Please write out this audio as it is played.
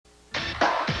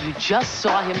You just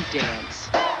saw him dance.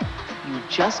 You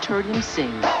just heard him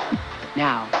sing.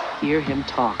 Now, hear him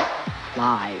talk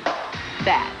live.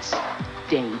 That's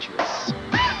dangerous.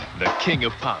 The King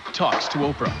of Pop talks to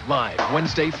Oprah live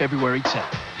Wednesday, February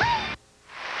 10th.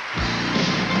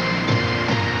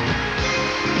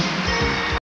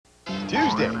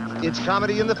 Tuesday, it's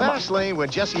comedy in the fast lane when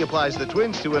Jesse applies the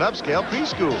twins to an upscale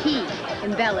preschool. He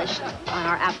embellished on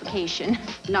our application.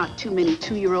 Not too many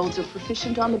 2-year-olds are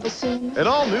proficient on the bassoon. An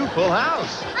all-new Full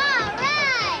House. All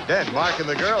right! Then Mark and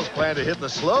the girls plan to hit the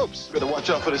slopes. Better watch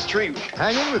out for this tree.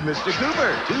 Hangin' with Mr.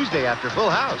 Cooper, Tuesday after Full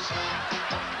House.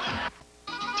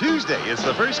 Tuesday is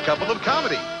the first couple of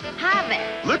comedy. Hi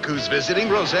there. Look who's visiting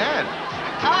Roseanne.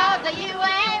 Oh, the you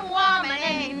ain't woman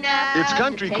ain't nothing. It's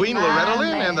country queen Loretta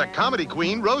Lynn and the comedy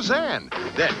queen Roseanne.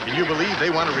 Then, can you believe they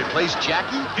want to replace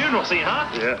Jackie? Funeral scene, huh?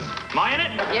 Yeah. Am I in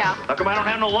it? Yeah. How come I don't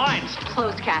have no lines?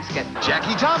 Closed casket.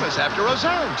 Jackie Thomas after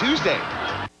Roseanne, Tuesday.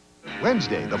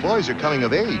 Wednesday, the boys are coming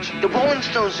of age. The Rolling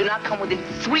Stones do not come within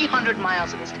 300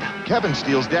 miles of this town. Kevin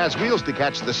steals Dad's wheels to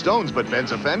catch the Stones, but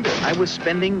Ben's offended. I was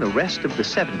spending the rest of the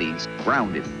 70s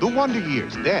grounded. The Wonder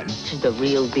Years, then. This is the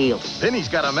real deal. Then he's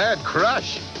got a mad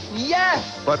crush.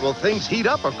 Yes! But will things heat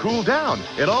up or cool down?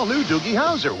 An all-new Doogie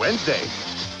Howser, Wednesday.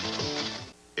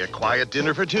 A quiet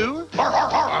dinner for two? We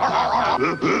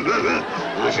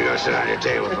should go sit on your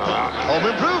table. Home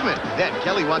improvement. Then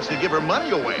Kelly wants to give her money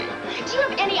away. Do you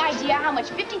have any idea how much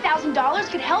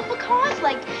 $50,000 could help a cause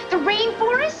like the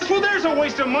rainforest? Well, there's a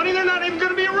waste of money. They're not even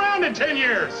going to be around in 10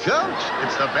 years. Coach,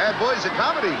 it's the Bad Boys of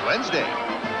Comedy, Wednesday.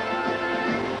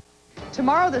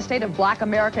 Tomorrow, the state of Black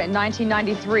America in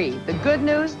 1993. The good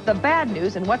news, the bad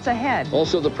news, and what's ahead.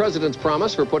 Also, the president's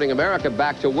promise for putting America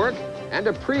back to work and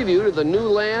a preview to the new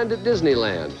land at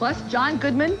Disneyland. Plus, John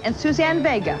Goodman and Suzanne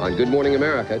Vega. On Good Morning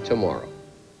America tomorrow.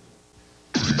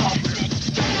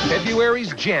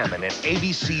 February's jammin' and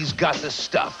ABC's got the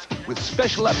stuff with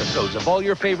special episodes of all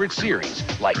your favorite series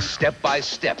like Step by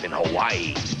Step in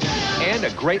Hawaii. And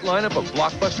a great lineup of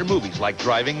blockbuster movies like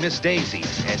Driving Miss Daisy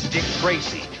and Dick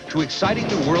Tracy to exciting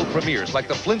new world premieres like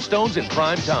The Flintstones in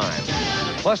prime time.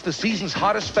 Plus the season's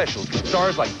hottest specials with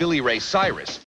stars like Billy Ray Cyrus,